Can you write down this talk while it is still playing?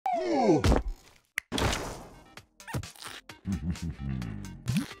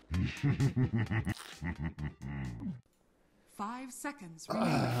5 seconds.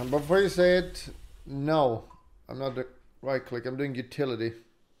 Before you say it, no. I'm not the right click. I'm doing utility.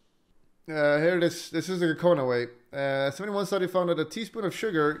 Here it is. This is the Kona way. 71 study found that a teaspoon of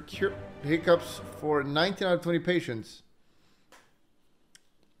sugar cured hiccups for 19 out of 20 patients.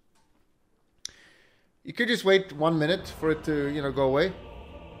 You could just wait 1 minute for it to, you know, go away.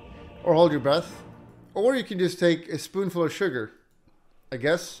 Or hold your breath. Or you can just take a spoonful of sugar. I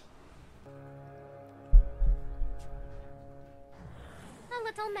guess. A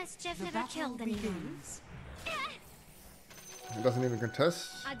little mischief never killed anyone. It doesn't even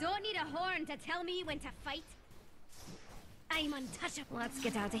contest. I don't need a horn to tell me when to fight. I'm untouchable. Let's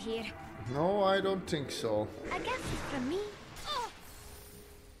get out of here. No, I don't think so. A gift from me. Oh.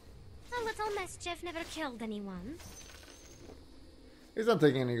 A little mischief never killed anyone. He's not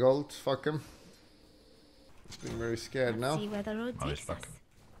taking any gold. Fuck him. He's being very scared Let's now. see where the road takes us.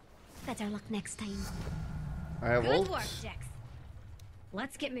 Better luck next time. I have Good ult. work, Jax.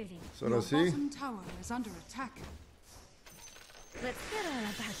 Let's get moving. So does he. Bottom tower is under attack. Let's get all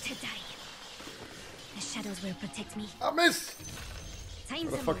about to die. The shadows will protect me. I missed! Time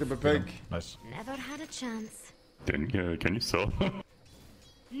What a to fucking move. pig. Nice. Never had a chance. Then can you sell?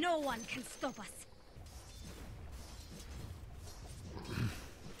 No one can stop us.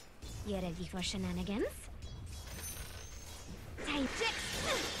 You ready for shenanigans? Time,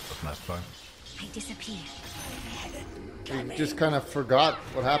 Jax. Nice try. I disappear. He just kind of forgot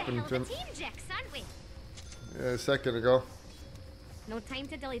what happened to him Team Jax, aren't we? a second ago. No time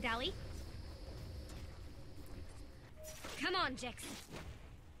to dilly-dally. Come on, Jax.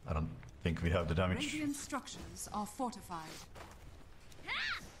 I don't think we have the damage. Radiant structures are fortified.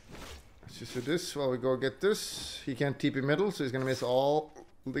 Let's just do this while we go get this. He can't TP middle, so he's gonna miss all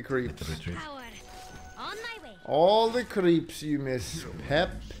the creeps. Retreat. Power. On my way. All the creeps you miss.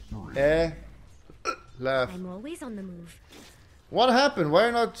 Pep. Laugh. I'm always on the move. What happened?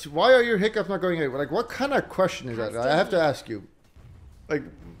 Why are your hiccups not going away? Like, what kind of question is that? I have to ask you. Like,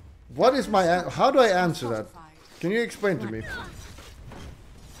 what is my... How do I answer that? Can you explain to me?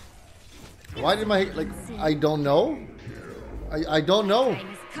 Why did my... Like, I don't know. I don't know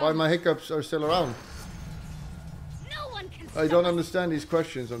why my hiccups are still around. No one can I don't understand these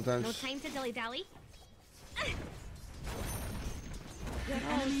questions No sometimes. time to dilly-dally.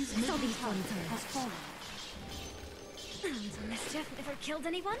 Enemy's So middle these tower ones are- has fallen. So mischief never killed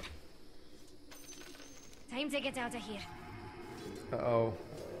anyone? Time to get out of here. Uh-oh.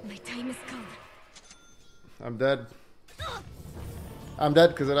 My time is come. I'm dead. I'm dead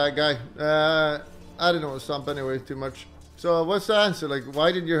because of that guy. I didn't want to stomp anyway too much. So what's the answer? Like,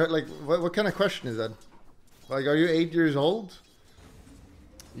 why did you... Like, what kind of question is that? Like, are you 8 years old?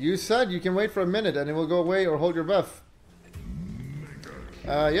 You said you can wait for a minute and it will go away or hold your breath.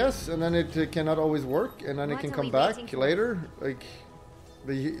 Yes, and then it cannot always work, and then it What can are come we back waiting for? later. Like,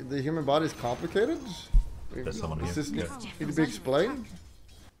 the human body is complicated. There's someone Does here. this Yeah. need to be explained?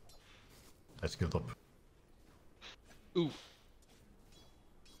 Let's kill top. Ooh.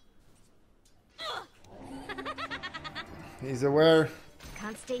 He's aware.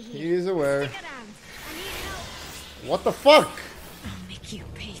 Can't stay here. He is aware. Stick around. I need help. What the fuck? I'll make you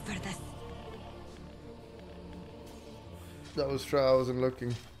pay for this. That was true. I wasn't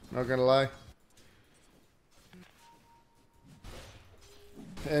looking. Not gonna lie.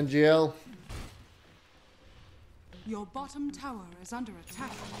 NGL. Your bottom tower is under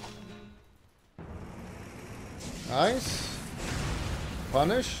attack. Nice.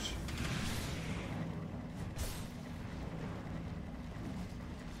 Punished.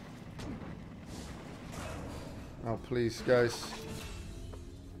 Oh, please, guys.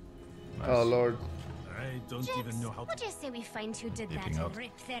 Nice. Oh, Lord. I don't even know how to. Would you say we find who did that Leaping and out.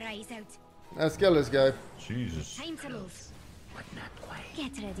 rip their eyes out? Let's kill this guy. Jesus. Time to move.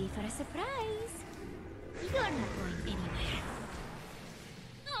 Get ready for a surprise. You're not going anywhere.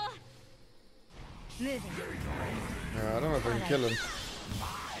 Oh. Moving. Yeah, I don't know if I can kill him.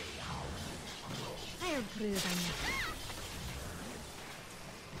 I'll prove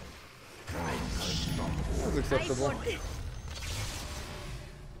That's acceptable.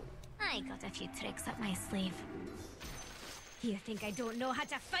 I got a few tricks up my sleeve. You think I don't know how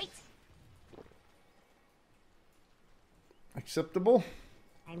to fight? Acceptable.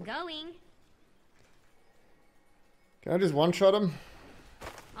 I'm going. Can I just one-shot him?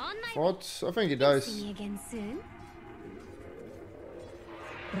 On my way. What? I think he See dies. me again soon.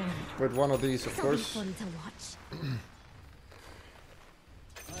 With one of these, of This'll be course. fun to watch.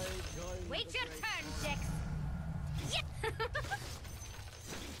 Wait your turn, Jax.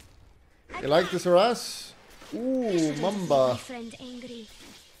 You like this harass? Ooh, Mamba. Friend angry.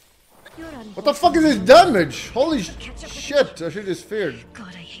 What the fuck is this damage? Holy shit, I should have feared. God,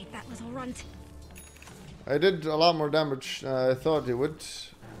 I hate that little runt. I did a lot more damage than I thought it would.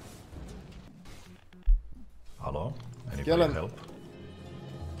 Hello? Anybody Kill him. help?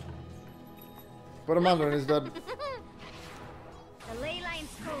 Put him under and he's dead. The ley line's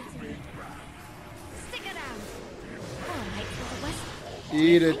cold to me. Stick around. All right, for the west.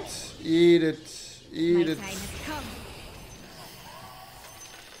 Eat it, eat it, eat My it. time has come.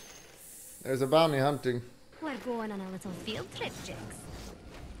 There's a bounty hunting. We're going on a little field trip, Jix.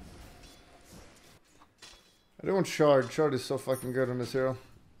 I don't want Shard. Shard is so fucking good on this hero.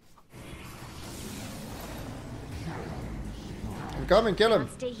 I'm coming, kill him.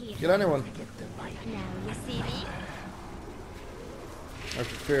 Stay here. Kill anyone. Now you see me. I should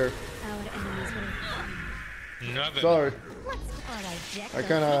fear. Our enemies will. Nothing. Sorry. All right, Jack. I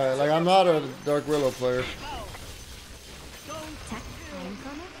kinda, like, I'm not a Dark Willow player. Tack. I'm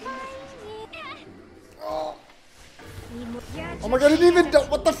gonna find you. Oh, Yeah, oh my god, I didn't even,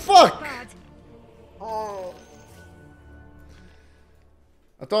 what the fuck? bad. Oh.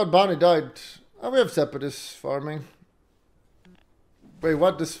 I thought Bounty died. Oh, we have Separatist farming. Wait,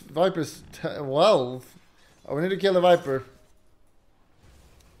 what? This Viper's 12? Oh, we need to kill the Viper.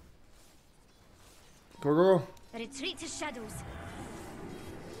 Go, go, go. Retreat to shadows.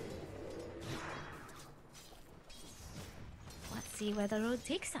 Let's see where the road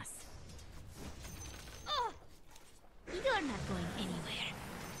takes us. Oh! You're not going anywhere.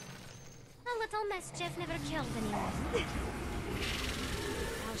 A little mischief never killed anyone.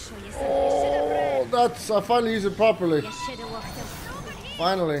 I'll show you something you should have read. Oh, that's, I finally used it properly. You should have walked up.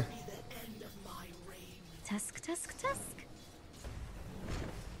 Finally. Tusk, tusk, tusk.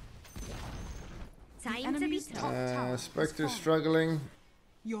 The Time to be enemy's tough. top tower has Spectre fallen. struggling.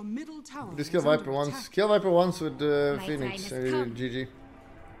 Your middle tower Just is kill Viper under once. attack. Kill Viper once with My Phoenix. time has come. GG.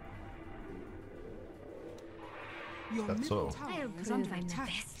 Your That's middle so. tower I'll is prove under I'm the attack.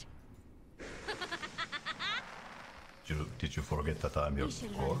 best. Did you forget that I'm your You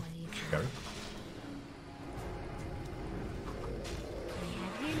should core? run when you can. Garrett?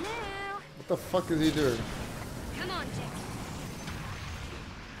 I have you now. What the fuck is he doing? Come on, Jix.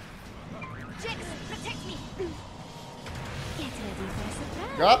 Jix, protect me. Get ready for a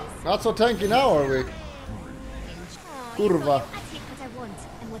surprise. Yeah, not so tanky now, are we? Oh, Kurva. I take what I want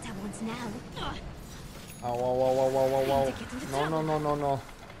and what I want now. Ow, ow, ow, ow, ow, ow, ow. No, no, no, no, no.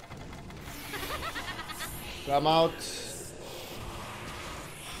 Come out.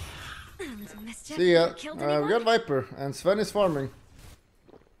 Little mischief See ya. never killed We anyone. got Viper, and Sven is farming.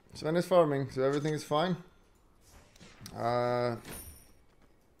 Sven is farming, so everything is fine. Not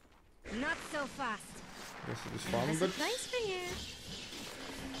so fast. Guess we just I farm have a a bit. surprise for you.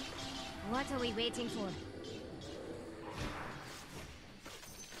 What are we waiting for?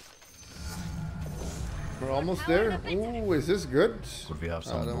 We're almost there. Ooh, is this good? Could we have I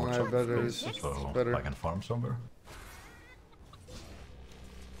some don't more have chopped better. places It's so better. I can farm somewhere?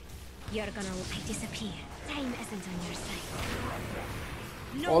 You're gonna disappear. Time isn't on your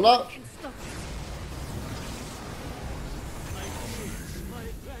side. No Hola. one can stop us.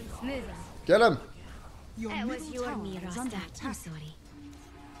 Smooth. Get him. Your It was middle you or tower me, is under Rasta. I'm attack. sorry.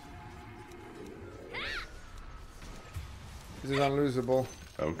 This is unlosable.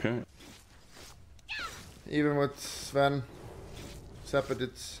 Okay. Even with Sven.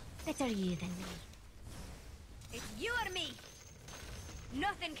 Sepetits. Better you than me. It's you or me.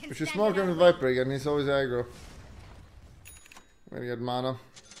 Nothing can We should stand smoke in him our with way. Viper again. He's always aggro. I'm gonna get mana.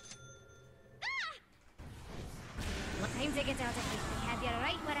 Time to get out of here. I have you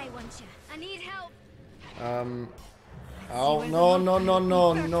right where I want you. I need help. Oh, no, no, no,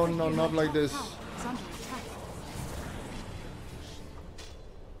 no, no, no, not like this. Tower is under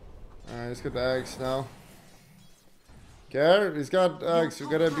attack. He's got the axe now. Care, he's got Your axe. We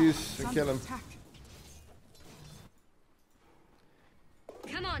top gotta tower abuse is and under kill him. attack.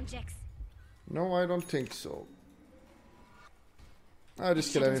 Come on, Jix. No, I don't think so. I'll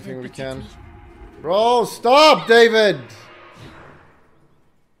just kill anything we can. Bro, stop, David!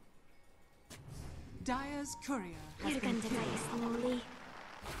 Dire's courier has You're been going to die slowly.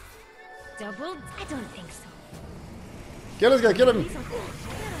 Doubled? I don't think so. Kill this guy, kill him!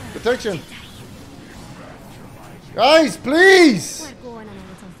 Protection! Guys, please! We're going on a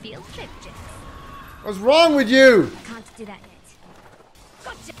little field trip, Jix. What's wrong with you? Can't do that yet.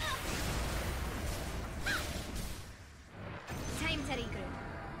 Gotcha! Time to regroup.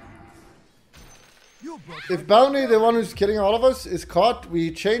 If Bounty, the one who's killing all of us, is caught,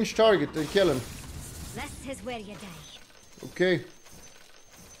 we change target and kill him. This is where you die. Okay.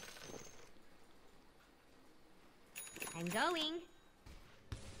 I'm going.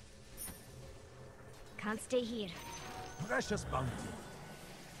 Can't stay here. Precious bounty.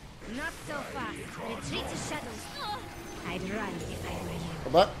 Not so fast. Retreat to shadows. I'd run if I were you.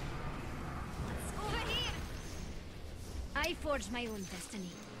 Come back. Over here. I forge my own destiny.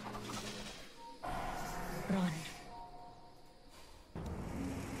 Run.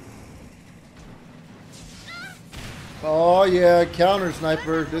 Oh yeah, counter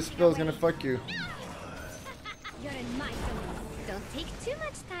sniper. This spell's gonna fuck you. You're in my domain. Don't take too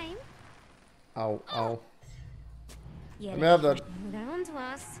much time. Ow, ow. You're Let me have that. They're on to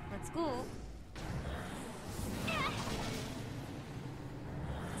us. Let's go.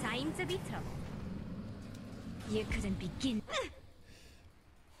 Time to be troubled. You couldn't begin.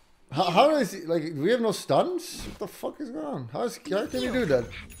 How is he, like, do we have no stuns? What the fuck is going on? How can you do that?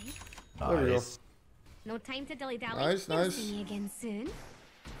 There we go. Nice. No time to dilly dally. Nice, You'll nice. see me again soon.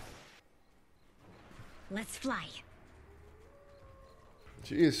 Let's fly.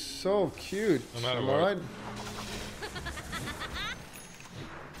 She is so cute. No matter Am what. I right?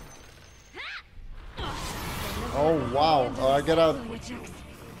 Oh wow! I get out.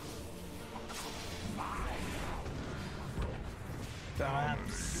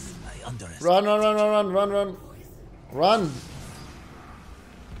 Perhaps I underestimate. Run, run, run, run, run, run, run!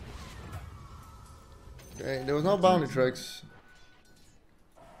 Okay, there was no bounty tricks.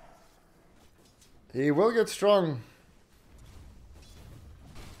 He will get strong.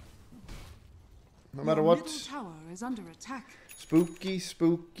 No matter Your what. middle tower is under attack. Spooky,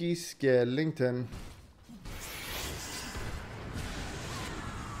 spooky skeleton.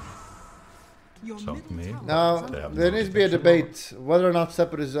 Your Something middle me. tower Now, is under there needs to be a debate whether or not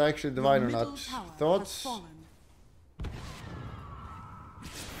Separate is actually divine or Your not. middle tower has Thoughts? fallen.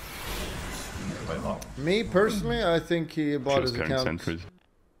 Wait, oh, Me personally, I think he bought his Just carrying account. sentries.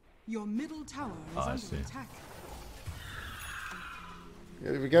 Your middle tower is I under see. attack.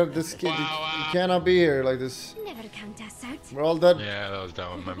 Yeah, we got this kid. Wow, You cannot be here like this. Never count us out. We're all dead. Yeah, that was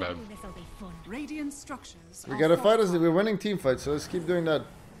dumb. My bad. This'll be fun. Radiant structures. We are gotta fight us. fortified. We're winning team fights, so let's keep doing that.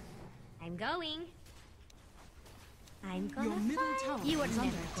 I'm going. I'm Your gonna middle fly. tower You are is never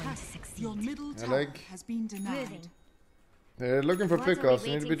under going attack. to succeed. Your middle I tower like- has been denied. Moving. They're looking for What are we pickoffs. They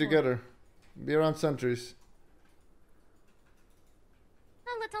need to be waiting for? together. Be around sentries.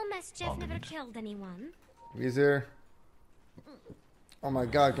 A little mischief Oh, never good. killed anyone. He's here. Oh my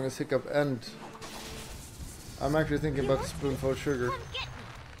god, can this hiccup end? I'm actually thinking about the spoonful of sugar. Come get me.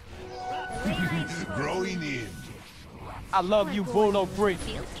 The ley lines Growing in. I love you, Bulldog Break.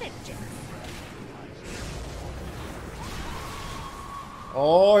 field trip, Jim.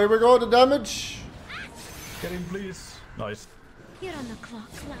 Oh, here we go, the damage. get in, please. Nice. You're on the clock,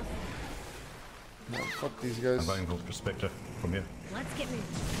 love. No, fuck these I'm guys. going from perspective from here. Let's get moving.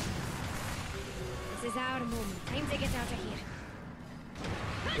 This is our moment. Time to get out of here.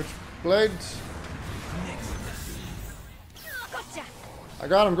 Which blades? Gotcha. I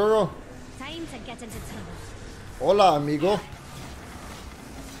got him, go go. Time to get into trouble. Hola, amigo.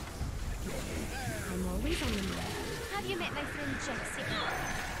 I'm always on the move. Have you met my friend Jexy?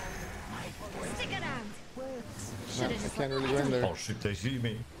 Stick around. No, I can't really go in there. Oh shit, they see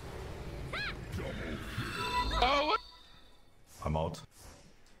me. Oh, what? I'm out.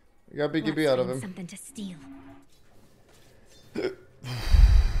 We got BKB Let's out of find him. something to steal.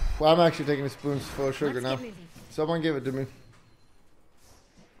 Well, I'm actually taking the spoons full of sugar Let's now. get moving. Someone give it to me.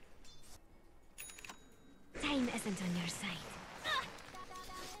 Time isn't on your side.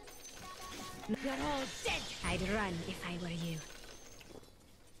 You're all dead. I'd run if I were you.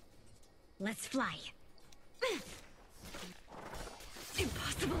 Let's fly.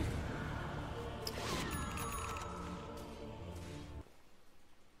 Impossible.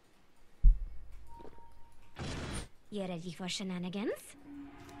 You ready for shenanigans?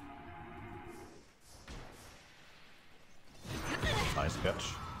 Nice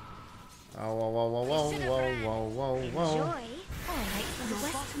catch. Oh, whoa, whoa, whoa, whoa, whoa, whoa, whoa, Enjoy. whoa. All right for the Your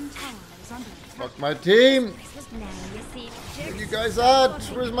west. bottom tower is under attack. Fuck my team. Now you see, Where you guys at?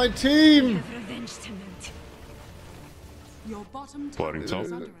 Where's my team? have revenge to mount. Your bottom tower Floating is top.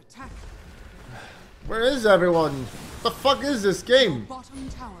 under attack. Where is everyone? The fuck is this game? Bottom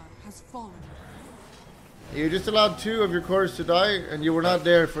tower has fallen. You just allowed 2 of your cores to die, and you were not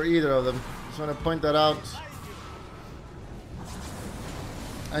there for either of them. Just want to point that out.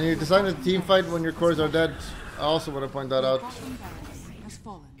 And you decided to team fight when your cores are dead. I also want to point that Your out. bottom barracks has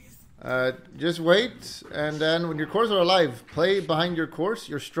fallen. Just wait, and then when your cores are alive, play behind your cores,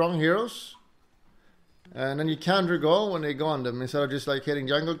 your strong heroes. And then you counter go when they go on them, instead of just like hitting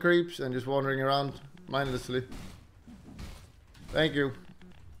jungle creeps and just wandering around mindlessly. Thank you.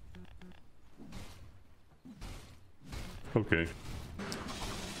 Okay.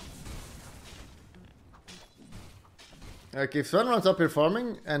 Like if Sven runs up here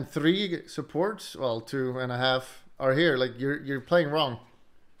farming and 3 supports, well 2.5 are here, like you're playing wrong.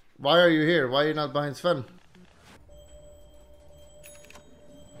 Why are you here? Why are you not behind Sven?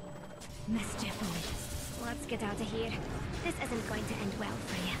 Mischief awaits. Let's get out of here. This isn't going to end well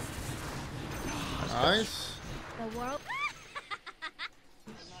for you. Nice. The world.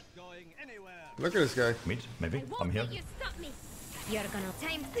 Look at this guy. Meet, maybe. I'm here. You stop me. You're gonna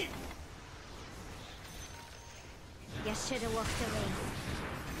time. You should have walked away.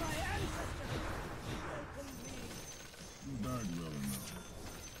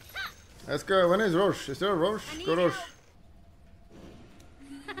 Let's go. When is Roche? Is there a Roche? Go Roche.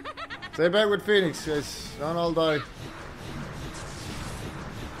 Stay back with Phoenix, guys. Don't all die.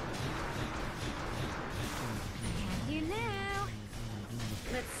 Have you now?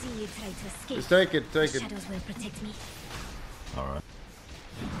 Let's see you try to escape. Just take it, take it. Shadows will protect me. Alright.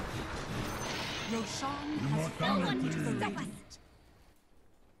 Roshan has fallen to the Stop us. radiant.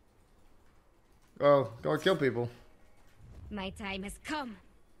 Oh, go kill people. My time has come.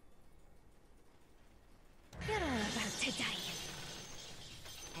 You're all about to die.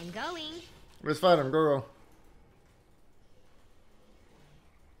 I'm going. Let's fight him. Go, go.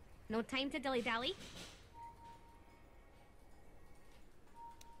 No time to dilly-dally.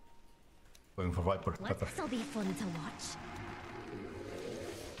 Going for Viper. Well, Viper. this'll be fun to watch.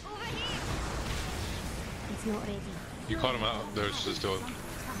 Over here. It's not ready. You caught him out. There's just still.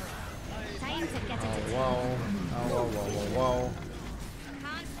 Time to get it. Oh, wow. Oh, wow, wow, wow, wow.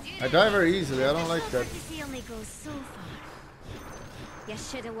 Can't do I this. die very easily. I don't like This that. prophecy only goes so far. You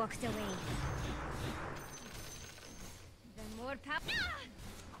should have walked away. The more power.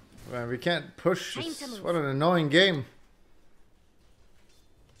 Man, we can't push. Time to This. move. What an annoying game.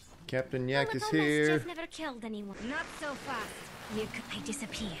 Captain Yak is here. Mischief never killed anyone. Not so fast. You could I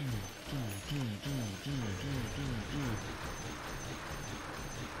disappear.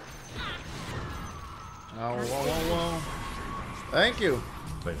 Oh, wow, wow, wow. Thank you.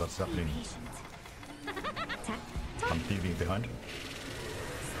 Wait, what's happening? Tap. I'm peeking behind.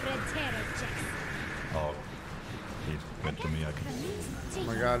 Spread terror, Jax. Oh. He went to me. I can. Oh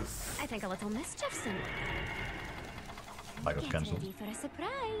my god. I think a little mischief soon. I got Get cancelled. ready for a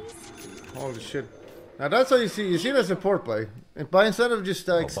surprise. Holy shit. Now that's how you see the support play. But instead of just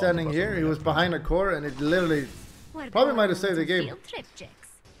like standing here, he was behind a core and it literally We're Probably going might have on saved the a game. field trip, Jax.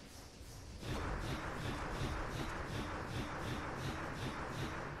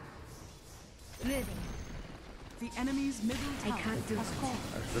 Moving. The enemy's middle I tower can't do has it. fallen.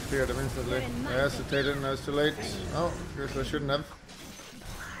 I should have feared him instantly. I hesitated and I was too late. Oh, guess I shouldn't have.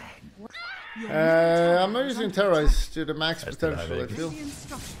 Your middle I'm not using Terrorize to the max I still have potential, I it. feel. Radiant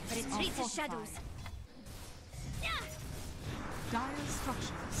structures are Retreat to fortified. shadows. Dire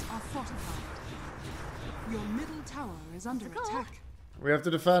structures are fortified. Your middle tower is under Go. attack. We have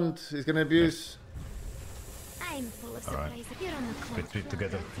to defend. He's gonna abuse. I'm full of Alright. surprises. You're on the clock. Retreat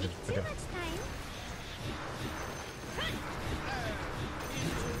together. Don't take too Together. much time.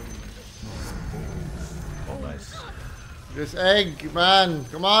 Oh, nice. This egg, man.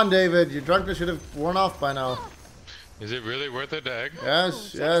 Come on, David. Your drunkenness should have worn off by now. Is it really worth it, egg?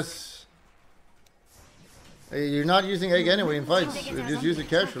 Yes, yes. Hey, you're not using egg anyway in fights. You just use it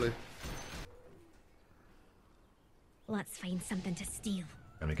casually. Let's find something to steal.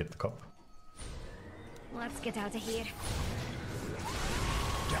 Can we get the cup? Let's get out of here.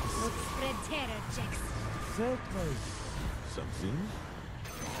 Let's spread terror, Jax. That was something.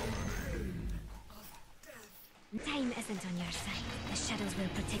 Time isn't on your side. The shadows will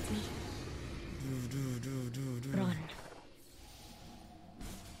protect me. Run.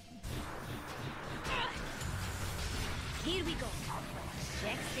 Here we go.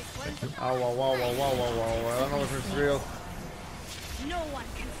 Jax, this one. Oh, wow, wow, wow, wow, wow, wow. I don't know if it's real. No one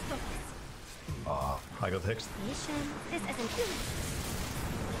can stop us. Ah, I got hexed. Mission. This isn't good.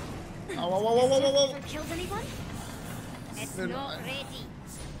 Oh, wow, wow, wow, wow, wow, wow. Ever killed anyone? It's not ready.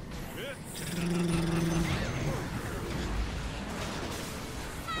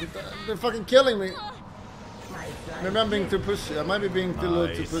 They're fucking killing me. Maybe I'm being too pussy. I might be being too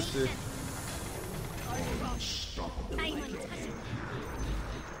little too Nice. pussy. I'm untouchable.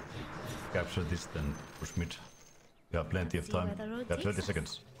 Capture this, then push mid. We have plenty of See time. where the road We have 20 takes us.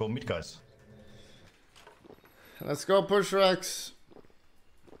 seconds. Go mid, guys. Let's go push Rex.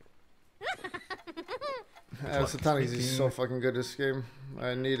 Satanic is just so fucking good this game.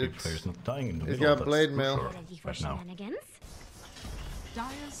 I need The it. player's not dying in the He's middle. got that's blade for mail. sure, Ready for right now. shenanigans? Dire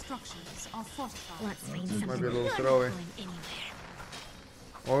structures are fortified. Let's find something. might be a little You're not throwy. going anywhere.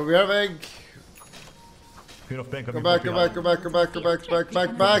 Oh, we have egg. Queen of Pain Go coming back, from go back, behind. go back, go back, go back, back,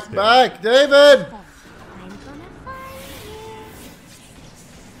 back, back, back, David! I'm gonna find you.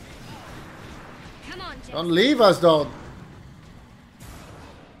 Come on, Jeff. Don't leave us, dog.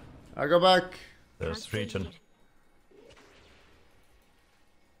 I go back. There's region.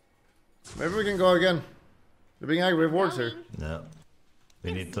 Maybe we can go again. They're being angry rewards here. Yeah.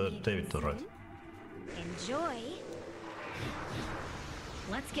 We need David to right. Enjoy.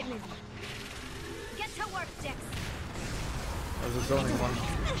 Let's get moving. Get to work, Jex. There's a zoning one.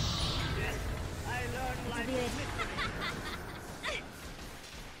 It'll be it.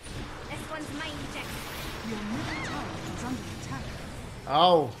 This one's mine, Jex. Your middle tower is under attack.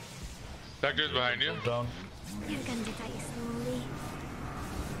 Ow. Vector's behind you. Down. You're gonna die slowly.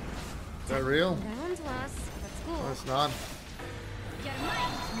 Is that real? Round to us. Let's go. No, it's not. You're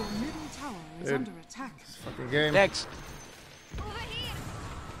mine. Your middle tower is Dude. under attack. It's a fucking game. Next. Over here.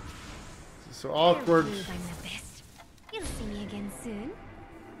 It's so awkward. Don't believe I'm the best. You'll see me again soon.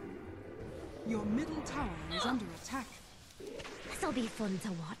 Your middle tower is under attack. This'll be fun to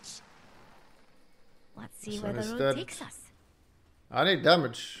watch. Let's see This where one the is road dead. takes us. I need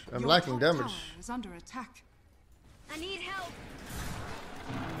damage. I'm Your lacking top damage. tower is under attack. I need help.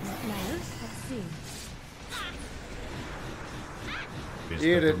 Now, let's see. Beast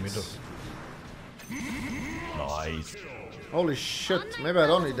Eat Vector it. middle. Nice. Holy shit. Maybe I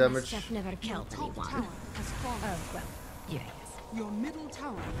don't need damage. Jeff never killed Top anyone. tower has fallen. Oh, well, yes. Your middle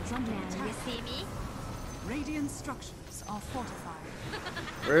tower is under Now you attack. see me? Radiant structures are fortified.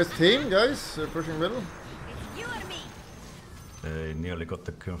 Where's team, guys? They're pushing middle. It's you or me. Nearly got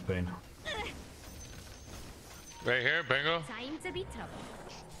the Queen of Pain. Right here, bingo. Time to be trouble.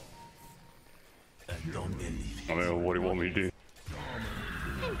 I mean, what do you want me to do?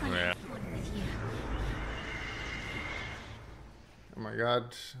 I'm gonna Yeah. have fun with you. Oh my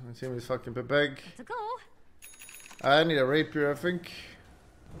god. My team is fucking big. To go. I need a rapier, I think.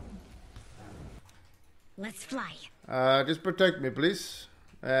 Let's fly. Just protect me, please.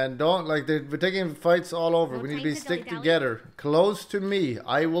 And don't, like, we're taking fights all over. No We need to time be to stick dilly-dally. together. Close to me.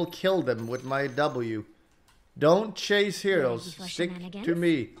 I will kill them with my W. Don't chase heroes. Ready for Stick shenanigans? to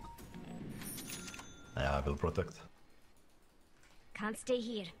me. Yeah, I will protect. Can't stay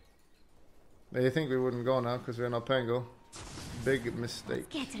here. They think we wouldn't go now because we're not Pango. Big mistake.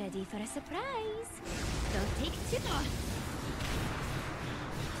 Get ready for a surprise. Don't take too long.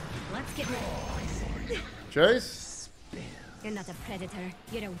 Let's get ready. Chase? You're not a predator.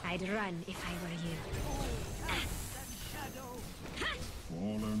 You know, I'd run if I were you.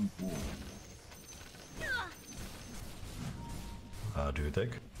 Do you take?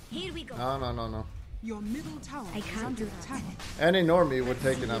 Here we go. No. Your middle tower I is can't under do that. attack. Any normie would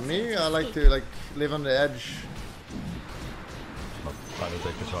take it on me. I like to, like, live on the edge. But I will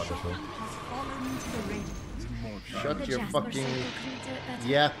take the charge as well. Has fallen to the radiant. Shut The your Jasper fucking cycle couldn't do it better.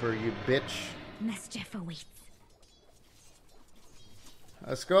 yapper, you bitch. Mischief awaits.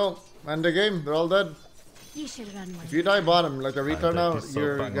 Let's go. End the game. They're all dead. You should run one. If you die bottom like a retard bet now, this so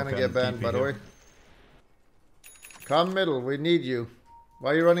you're Pango gonna can get banned, TP by the here. way. Come middle, we need you.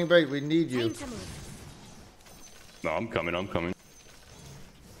 Why are you running bait? We need you. Time to move. No, I'm coming.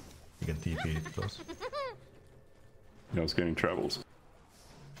 You can TP it close. I was getting travels.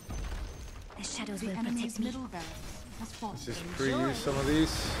 The shadows The will enemy's protect me. middle barracks has fallen. Let's just pre-use some of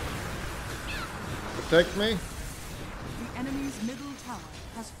these. Protect me. The enemy's middle tower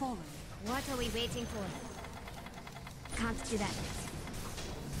has fallen. What are we waiting for? Can't do that.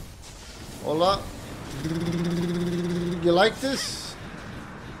 Hola. You like this?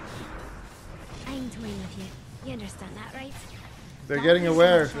 I'm toying with you. You understand that, right? They're getting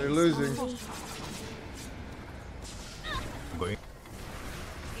aware. They're losing. Slowly. Going.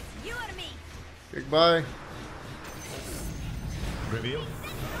 It's you or me. Goodbye. Reveal.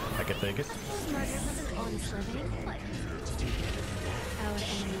 I can take it. Murder has an on-slithering player. Our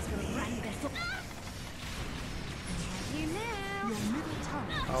enemies will run barefoot. I have you now. Your middle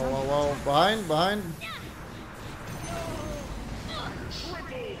tower is Oh, under wow, wow. Behind. I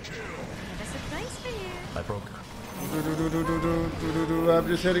have a surprise for you. I broke. I'm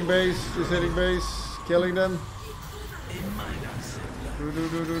just hitting base. Killing them.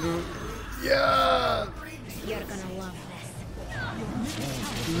 Yeah. You're gonna love this.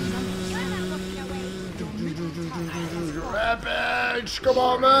 Rampage. Come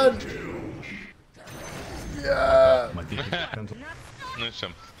on, man. Yeah. My TP cancel. There's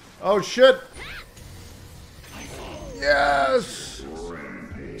some. Oh shit. Yes.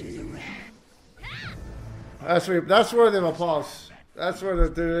 That's worthy of a pause. That's where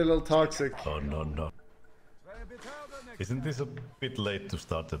they're a little toxic. Oh no. Isn't this a bit late to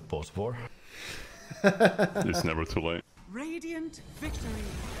start the post war? It's never too late. Radiant victory.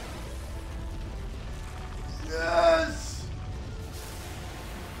 Yes!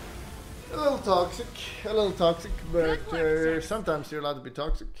 A little toxic, but sometimes you're allowed to be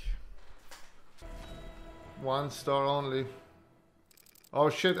toxic. 1 star only. Oh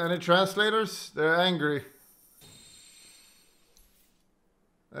shit, any translators? They're angry.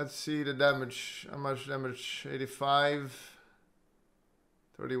 Let's see the damage. How much damage? 85.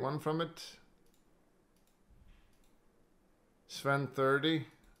 31 from it. Sven 30.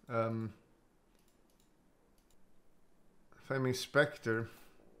 Flaming Spectre.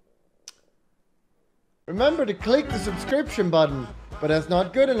 Remember to click the subscription button, but that's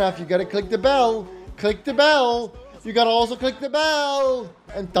not good enough. You gotta click the bell. Click the bell. You gotta also click the bell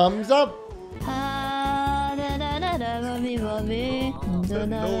and thumbs up.